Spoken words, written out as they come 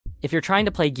If you're trying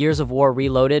to play Gears of War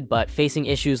Reloaded but facing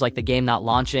issues like the game not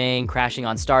launching, crashing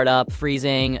on startup,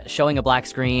 freezing, showing a black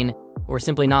screen, or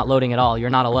simply not loading at all, you're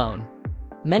not alone.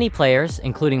 Many players,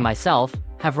 including myself,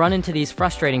 have run into these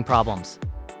frustrating problems.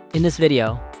 In this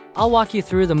video, I'll walk you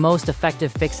through the most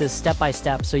effective fixes step by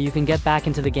step so you can get back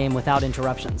into the game without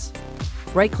interruptions.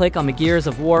 Right-click on the Gears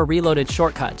of War Reloaded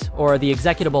shortcut, or the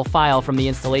executable file from the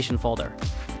installation folder.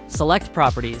 Select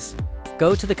Properties,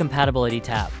 go to the Compatibility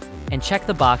tab, and check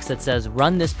the box that says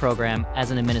Run this program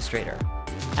as an administrator.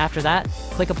 After that,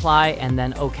 click Apply and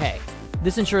then OK.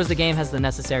 This ensures the game has the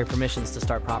necessary permissions to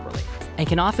start properly, and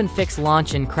can often fix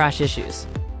launch and crash issues.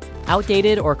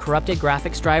 Outdated or corrupted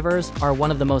graphics drivers are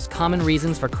one of the most common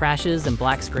reasons for crashes and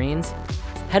black screens.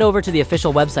 Head over to the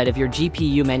official website of your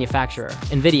GPU manufacturer,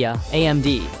 NVIDIA,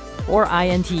 AMD, or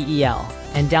Intel,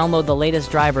 and download the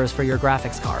latest drivers for your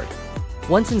graphics card.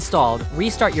 Once installed,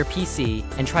 restart your PC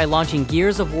and try launching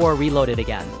Gears of War Reloaded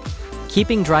again.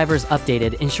 Keeping drivers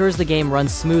updated ensures the game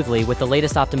runs smoothly with the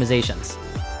latest optimizations.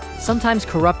 Sometimes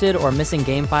corrupted or missing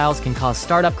game files can cause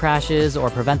startup crashes or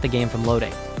prevent the game from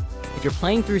loading. If you're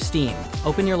playing through Steam,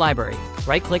 open your library,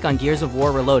 right-click on Gears of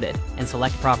War Reloaded, and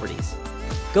select Properties.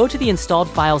 Go to the Installed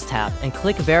Files tab and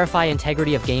click Verify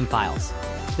Integrity of Game Files.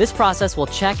 This process will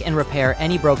check and repair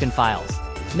any broken files,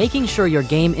 making sure your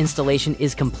game installation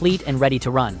is complete and ready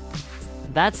to run.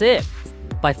 That's it!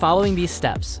 By following these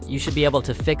steps, you should be able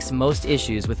to fix most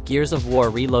issues with Gears of War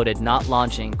Reloaded not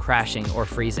launching, crashing, or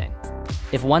freezing.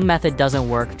 If one method doesn't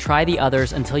work, try the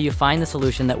others until you find the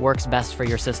solution that works best for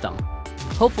your system.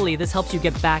 Hopefully, this helps you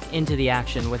get back into the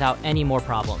action without any more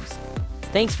problems.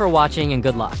 Thanks for watching and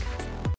good luck.